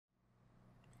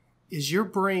Is your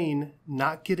brain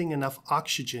not getting enough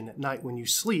oxygen at night when you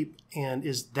sleep? And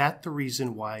is that the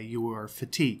reason why you are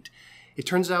fatigued? It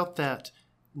turns out that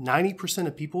 90%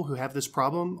 of people who have this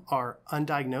problem are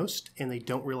undiagnosed and they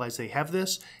don't realize they have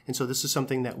this. And so this is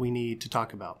something that we need to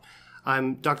talk about.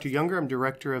 I'm Dr. Younger. I'm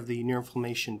director of the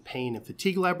Neuroinflammation, Pain, and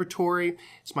Fatigue Laboratory.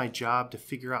 It's my job to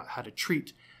figure out how to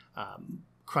treat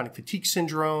chronic fatigue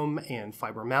syndrome and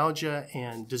fibromyalgia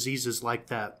and diseases like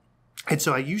that. And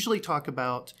so I usually talk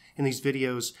about in these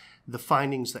videos the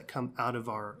findings that come out of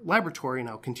our laboratory, and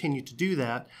I'll continue to do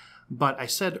that. But I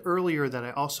said earlier that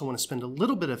I also want to spend a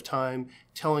little bit of time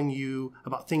telling you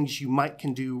about things you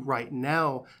can do right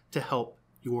now to help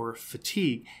your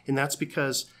fatigue. And that's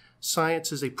because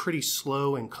science is a pretty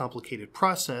slow and complicated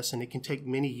process, and it can take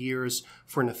many years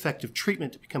for an effective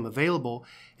treatment to become available.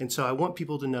 And so I want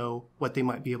people to know what they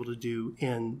might be able to do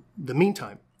in the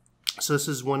meantime. So this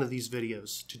is one of these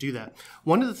videos to do that.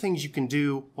 One of the things you can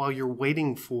do while you're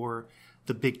waiting for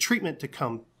the big treatment to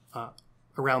come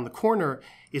around the corner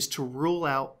is to rule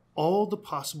out all the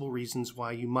possible reasons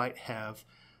why you might have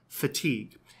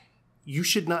fatigue. You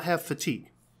should not have fatigue.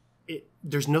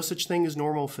 There's no such thing as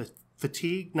normal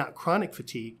fatigue, not chronic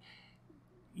fatigue.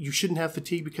 You shouldn't have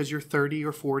fatigue because you're 30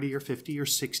 or 40 or 50 or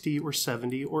 60 or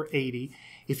 70 or 80.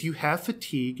 If you have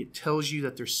fatigue, it tells you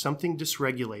that there's something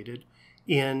dysregulated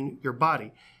in your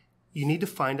body. You need to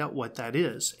find out what that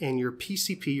is. And your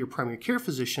PCP, your primary care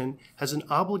physician, has an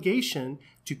obligation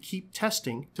to keep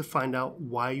testing to find out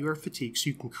why you are fatigued so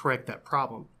you can correct that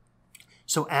problem.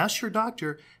 So ask your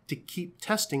doctor to keep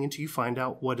testing until you find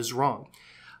out what is wrong.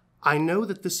 I know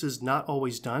that this is not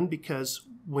always done because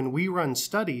when we run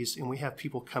studies and we have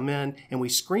people come in and we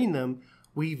screen them,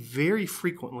 we very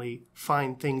frequently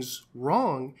find things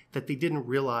wrong that they didn't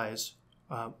realize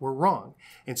were wrong.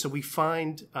 And so we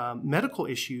find medical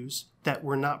issues that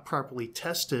were not properly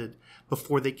tested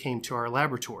before they came to our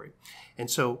laboratory.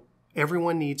 And so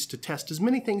everyone needs to test as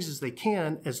many things as they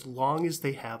can as long as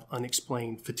they have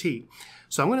unexplained fatigue.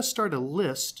 So I'm going to start a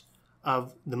list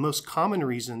of the most common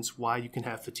reasons why you can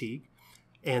have fatigue,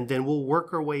 and then we'll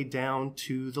work our way down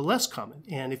to the less common.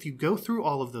 And if you go through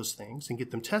all of those things and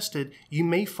get them tested, you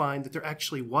may find that there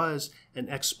actually was an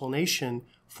explanation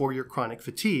for your chronic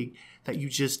fatigue that you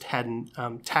just hadn't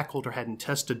tackled or hadn't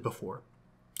tested before.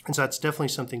 And so that's definitely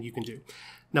something you can do.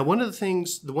 Now, one of the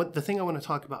things, the thing I want to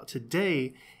talk about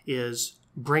today is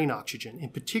brain oxygen,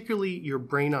 and particularly your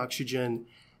brain oxygen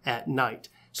at night.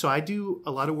 So I do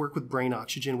a lot of work with brain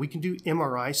oxygen. We can do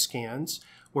MRI scans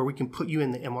where we can put you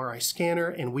in the MRI scanner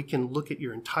and we can look at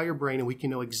your entire brain and we can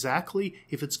know exactly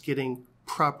if it's getting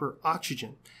proper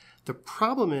oxygen. The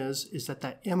problem is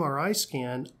that MRI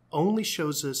scan only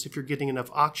shows us if you're getting enough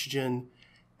oxygen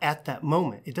at that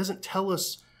moment. It doesn't tell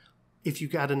us if you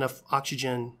got enough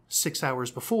oxygen 6 hours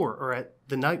before or at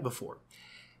the night before.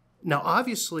 Now,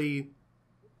 obviously,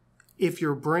 if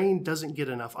your brain doesn't get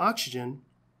enough oxygen,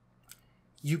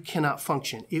 you cannot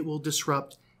function. It will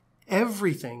disrupt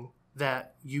everything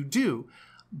that you do,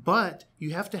 but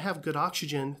you have to have good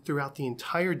oxygen throughout the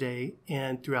entire day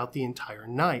and throughout the entire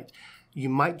night. You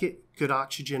might get good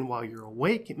oxygen while you're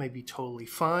awake. It may be totally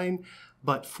fine,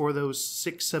 but for those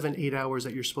 6, 7, 8 hours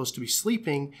that you're supposed to be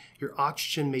sleeping, your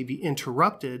oxygen may be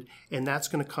interrupted, and that's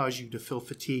going to cause you to feel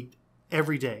fatigued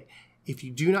every day. If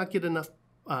you do not get enough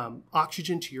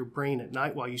oxygen to your brain at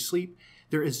night while you sleep,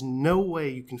 there is no way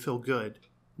you can feel good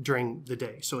during the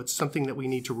day. So it's something that we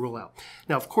need to rule out.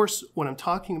 Now, of course, what I'm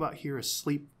talking about here is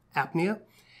sleep apnea.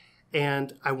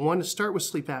 And I want to start with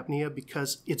sleep apnea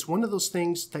because it's one of those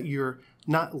things that you're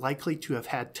not likely to have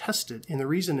had tested. And the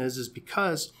reason is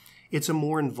because it's a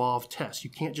more involved test. You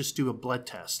can't just do a blood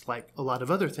test like a lot of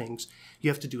other things. You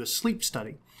have to do a sleep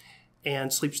study.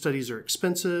 And sleep studies are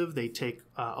expensive. They take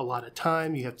a lot of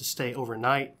time. You have to stay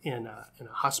overnight in a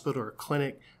hospital or a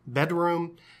clinic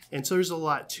bedroom. And so there's a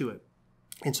lot to it.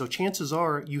 And so chances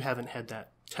are you haven't had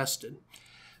that tested.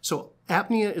 So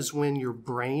apnea is when your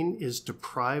brain is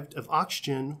deprived of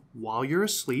oxygen while you're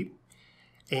asleep.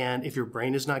 And if your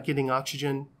brain is not getting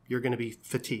oxygen, you're going to be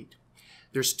fatigued.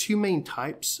 There's two main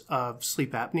types of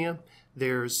sleep apnea.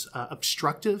 There's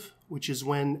obstructive, which is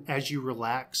when as you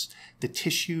relax, the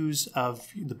tissues of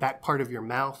the back part of your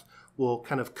mouth will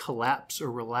kind of collapse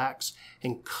or relax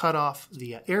and cut off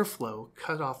the airflow,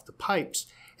 cut off the pipes,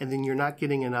 and then you're not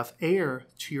getting enough air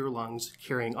to your lungs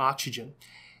carrying oxygen.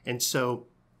 And so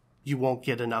you won't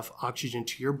get enough oxygen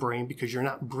to your brain because you're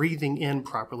not breathing in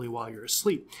properly while you're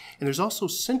asleep. And there's also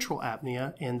central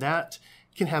apnea, and that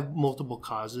can have multiple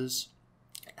causes.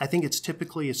 I think it's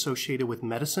typically associated with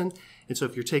medicine. And so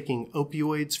if you're taking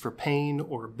opioids for pain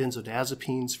or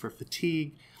benzodiazepines for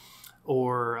fatigue,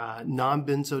 or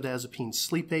non-benzodiazepine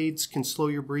sleep aids can slow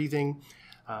your breathing.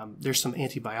 There's some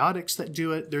antibiotics that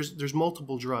do it. There's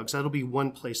multiple drugs. That'll be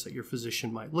one place that your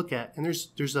physician might look at, and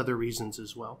there's other reasons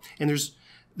as well. And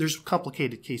there's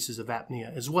complicated cases of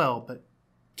apnea as well, but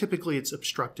typically it's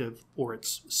obstructive or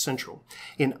it's central.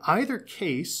 In either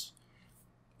case,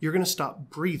 you're going to stop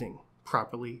breathing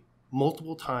properly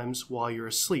multiple times while you're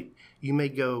asleep. You may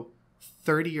go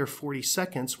 30 or 40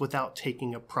 seconds without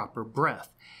taking a proper breath.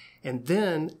 And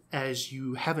then as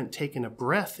you haven't taken a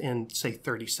breath in, say,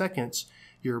 30 seconds,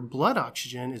 your blood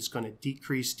oxygen is going to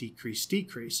decrease.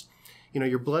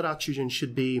 Your blood oxygen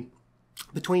should be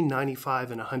between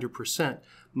 95 and 100%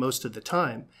 most of the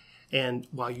time. And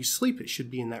while you sleep, it should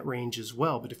be in that range as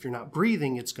well. But if you're not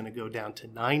breathing, it's going to go down to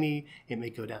 90. It may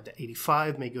go down to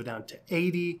 85, may go down to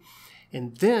 80.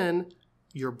 And then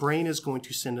your brain is going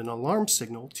to send an alarm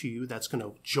signal to you that's going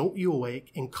to jolt you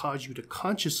awake and cause you to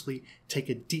consciously take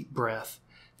a deep breath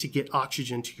to get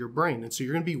oxygen to your brain. And so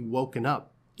you're going to be woken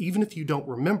up. Even if you don't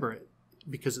remember it,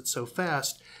 because it's so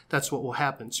fast, that's what will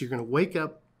happen. So you're going to wake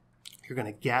up, you're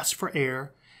going to gasp for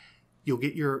air, you'll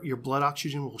get your blood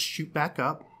oxygen will shoot back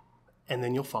up, and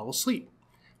then you'll fall asleep.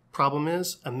 Problem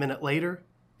is, a minute later,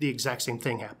 the exact same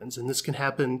thing happens. And this can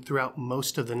happen throughout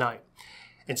most of the night.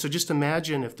 And so just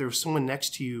imagine if there was someone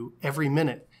next to you every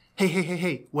minute,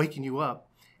 hey, waking you up.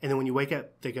 And then when you wake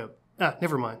up, they go,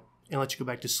 never mind, and let you go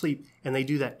back to sleep. And they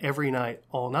do that every night,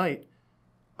 all night.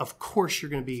 Of course,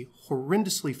 you're going to be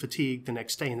horrendously fatigued the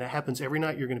next day. And that happens every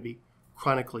night. You're going to be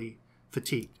chronically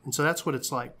fatigued. And so that's what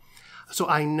it's like. So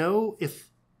I know if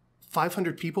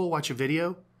 500 people watch a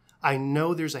video, I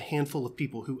know there's a handful of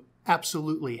people who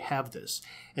absolutely have this.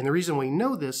 And the reason we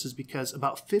know this is because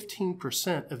about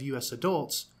 15% of U.S.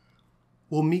 adults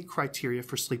will meet criteria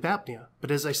for sleep apnea. But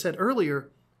as I said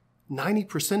earlier,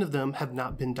 90% of them have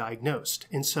not been diagnosed.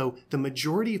 And so the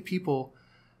majority of people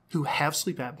who have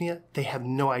sleep apnea, they have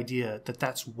no idea that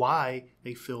that's why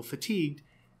they feel fatigued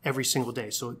every single day.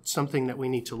 So it's something that we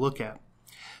need to look at.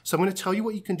 So I'm going to tell you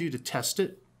what you can do to test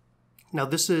it. Now,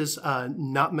 this is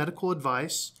not medical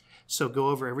advice. So go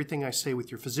over everything I say with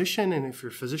your physician. And if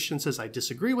your physician says, I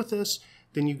disagree with this,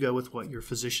 then you go with what your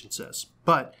physician says.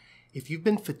 But if you've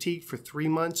been fatigued for 3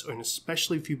 months, and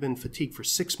especially if you've been fatigued for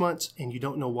 6 months and you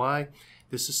don't know why,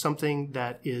 this is something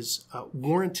that is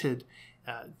warranted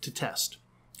to test.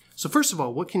 So first of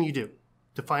all, what can you do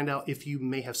to find out if you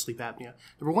may have sleep apnea?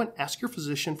 Number one, ask your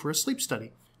physician for a sleep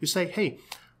study. You say, hey,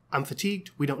 I'm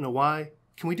fatigued. We don't know why.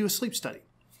 Can we do a sleep study?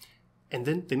 And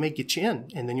then they may get you in,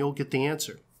 and then you'll get the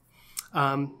answer.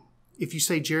 If you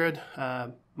say, Jared,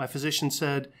 my physician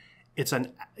said it's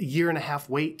a year and a half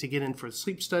wait to get in for a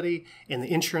sleep study, and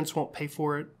the insurance won't pay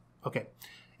for it. Okay.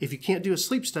 If you can't do a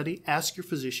sleep study, ask your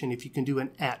physician if you can do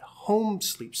an at-home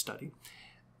sleep study.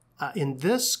 In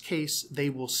this case,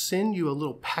 they will send you a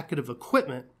little packet of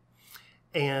equipment,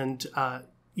 and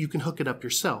you can hook it up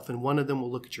yourself. And one of them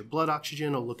will look at your blood oxygen,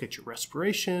 it'll look at your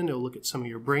respiration, it'll look at some of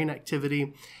your brain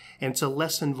activity, and it's a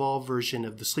less involved version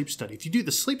of the sleep study. If you do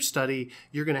the sleep study,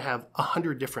 you're going to have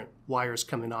 100 different wires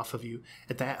coming off of you.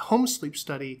 At the at-home sleep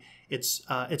study, it's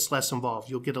less involved.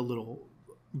 You'll get a little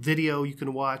video you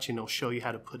can watch, and it'll show you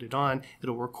how to put it on.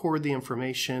 It'll record the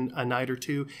information a night or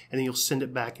two, and then you'll send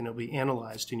it back and it'll be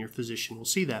analyzed, and your physician will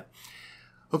see that.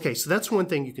 Okay, so that's one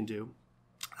thing you can do.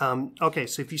 Okay,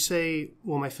 so if you say,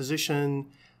 well, my physician,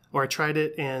 or I tried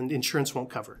it and insurance won't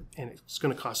cover it, and it's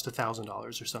going to cost $1,000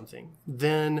 or something,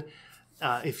 then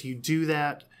if you do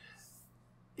that,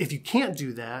 if you can't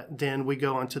do that, then we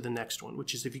go on to the next one,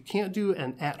 which is if you can't do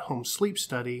an at-home sleep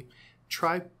study,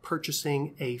 try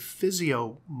purchasing a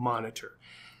physio monitor.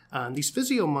 These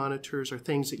physio monitors are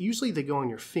things that usually they go on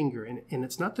your finger, and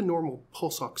it's not the normal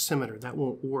pulse oximeter. That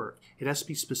won't work. It has to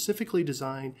be specifically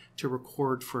designed to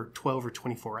record for 12 or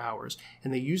 24 hours,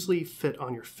 and they usually fit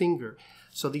on your finger.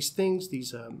 So these things,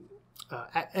 these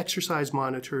exercise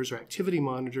monitors or activity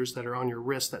monitors that are on your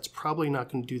wrist, that's probably not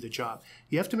going to do the job.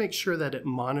 You have to make sure that it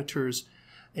monitors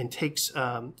and takes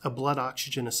a blood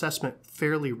oxygen assessment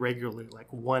fairly regularly, like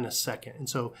 1 a second. And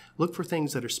so look for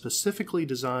things that are specifically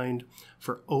designed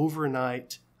for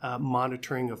overnight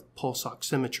monitoring of pulse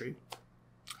oximetry.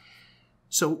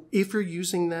 So if you're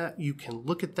using that, you can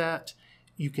look at that.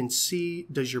 You can see,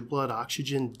 does your blood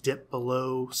oxygen dip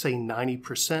below, say,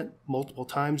 90% multiple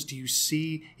times? Do you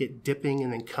see it dipping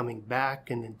and then coming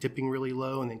back and then dipping really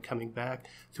low and then coming back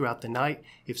throughout the night?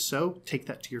 If so, take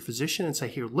that to your physician and say,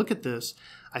 here, look at this.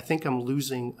 I think I'm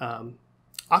losing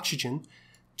oxygen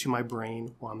to my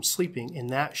brain while I'm sleeping, and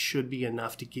that should be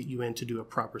enough to get you in to do a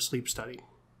proper sleep study.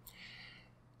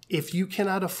 If you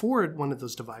cannot afford one of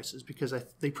those devices, because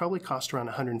they probably cost around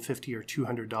 $150 or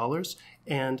 $200,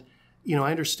 and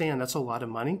I understand that's a lot of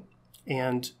money.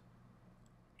 And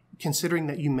considering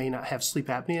that you may not have sleep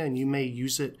apnea and you may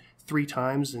use it 3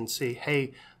 times and say,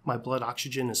 hey, my blood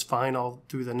oxygen is fine all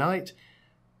through the night,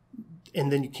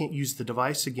 and then you can't use the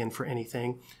device again for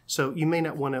anything. So you may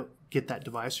not want to get that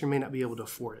device or you may not be able to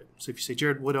afford it. So if you say,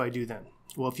 Jared, what do I do then?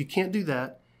 Well, if you can't do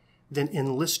that, then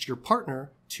enlist your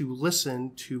partner to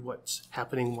listen to what's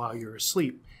happening while you're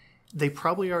asleep. They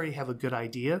probably already have a good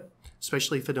idea,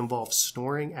 especially if it involves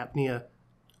snoring. Apnea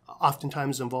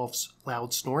oftentimes involves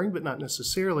loud snoring, but not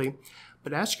necessarily.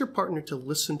 But ask your partner to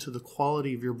listen to the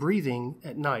quality of your breathing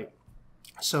at night.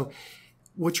 So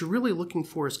what you're really looking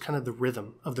for is kind of the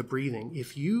rhythm of the breathing.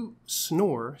 If you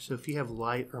snore, so if you have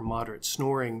light or moderate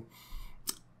snoring,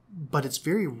 but it's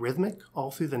very rhythmic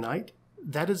all through the night,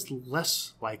 that is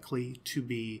less likely to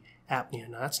be apnea.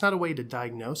 Now, that's not a way to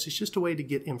diagnose. It's just a way to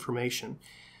get information.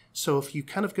 So if you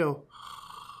kind of go,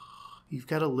 you've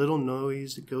got a little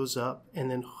noise that goes up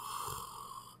and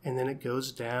then it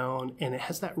goes down, and it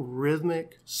has that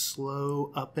rhythmic,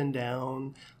 slow up and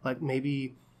down, like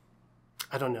maybe,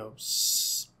 I don't know,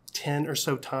 10 or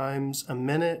so times a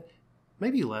minute,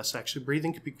 maybe less actually.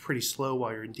 Breathing can be pretty slow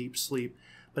while you're in deep sleep.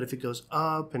 But if it goes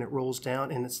up and it rolls down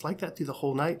and it's like that through the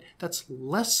whole night, that's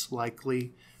less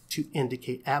likely to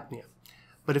indicate apnea.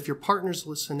 But if your partner's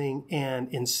listening and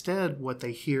instead what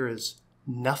they hear is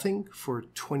nothing for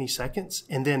 20 seconds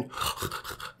and then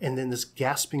this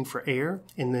gasping for air,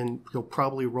 and then you'll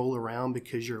probably roll around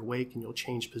because you're awake and you'll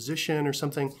change position or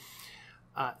something,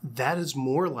 that is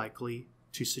more likely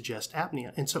to suggest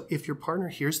apnea. And so if your partner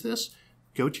hears this,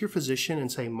 go to your physician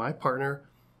and say, my partner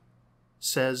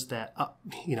says that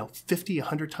 50,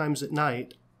 100 times at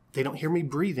night, they don't hear me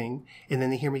breathing, and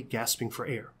then they hear me gasping for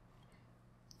air.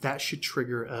 That should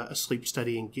trigger a sleep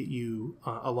study and get you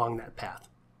along that path.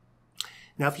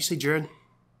 Now, if you say, Jared,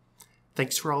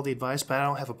 thanks for all the advice, but I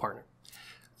don't have a partner.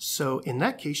 So in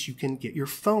that case, you can get your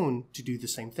phone to do the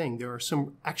same thing. There are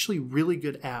some actually really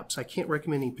good apps. I can't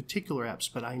recommend any particular apps,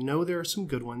 but I know there are some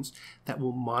good ones that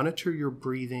will monitor your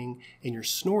breathing and your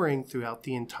snoring throughout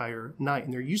the entire night.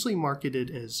 And they're usually marketed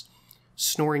as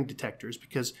snoring detectors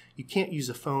because you can't use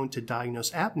a phone to diagnose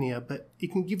apnea, but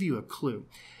it can give you a clue.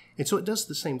 And so it does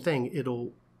the same thing.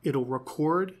 It'll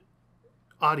record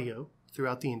audio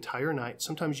throughout the entire night.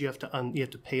 Sometimes you have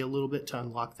to pay a little bit to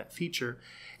unlock that feature,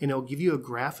 and it'll give you a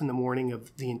graph in the morning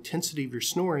of the intensity of your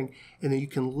snoring, and then you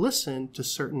can listen to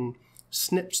certain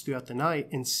snips throughout the night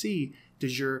and see,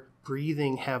 does your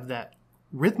breathing have that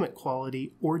rhythmic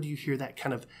quality, or do you hear that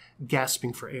kind of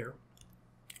gasping for air?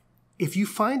 If you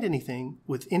find anything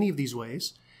with any of these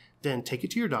ways, then take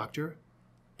it to your doctor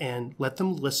and let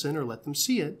them listen or let them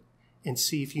see it and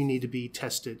see if you need to be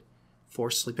tested for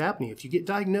sleep apnea. If you get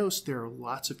diagnosed, there are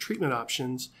lots of treatment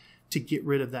options to get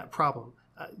rid of that problem.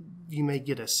 You may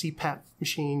get a CPAP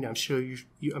machine. I'm sure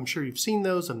you've seen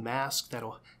those, a mask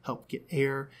that'll help get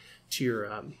air to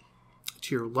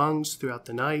your lungs throughout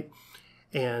the night.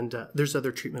 And there's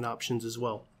other treatment options as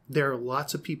well. There are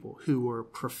lots of people who were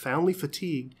profoundly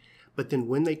fatigued, but then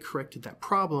when they corrected that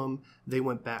problem, they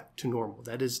went back to normal.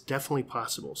 That is definitely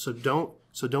possible. So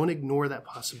don't ignore that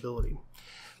possibility.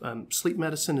 Sleep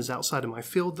medicine is outside of my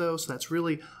field, though, so that's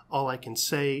really all I can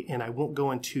say, and I won't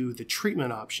go into the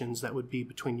treatment options that would be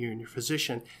between you and your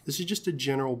physician. This is just a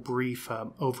general brief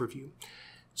overview.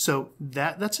 So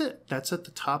that's it. That's at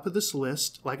the top of this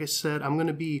list. Like I said, I'm going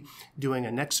to be doing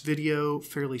a next video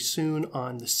fairly soon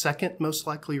on the second most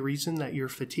likely reason that you're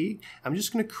fatigued. I'm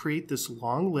just going to create this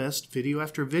long list, video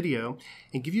after video,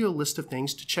 and give you a list of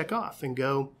things to check off and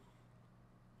go,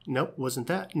 nope, wasn't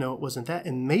that. No, it wasn't that.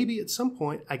 And maybe at some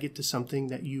point I get to something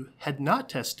that you had not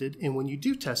tested. And when you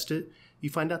do test it,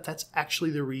 you find out that's actually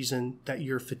the reason that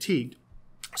you're fatigued.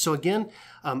 So again,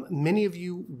 many of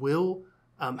you will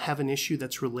have an issue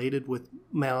that's related with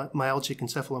myalgic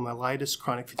encephalomyelitis,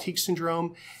 chronic fatigue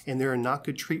syndrome, and there are not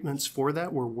good treatments for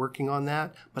that. We're working on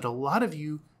that. But a lot of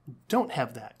you don't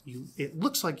have that. It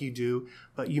looks like you do,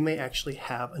 but you may actually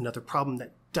have another problem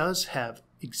that does have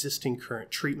existing current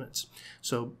treatments.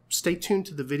 So stay tuned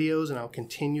to the videos, and I'll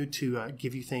continue to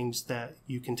give you things that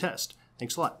you can test.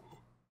 Thanks a lot.